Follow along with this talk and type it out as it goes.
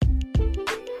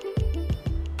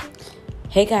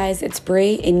Hey guys, it's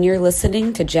Bree, and you're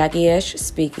listening to Jackie-ish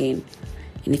Speaking.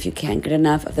 And if you can't get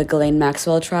enough of the Ghislaine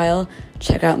Maxwell trial,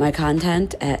 check out my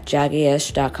content at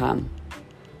jaggyish.com.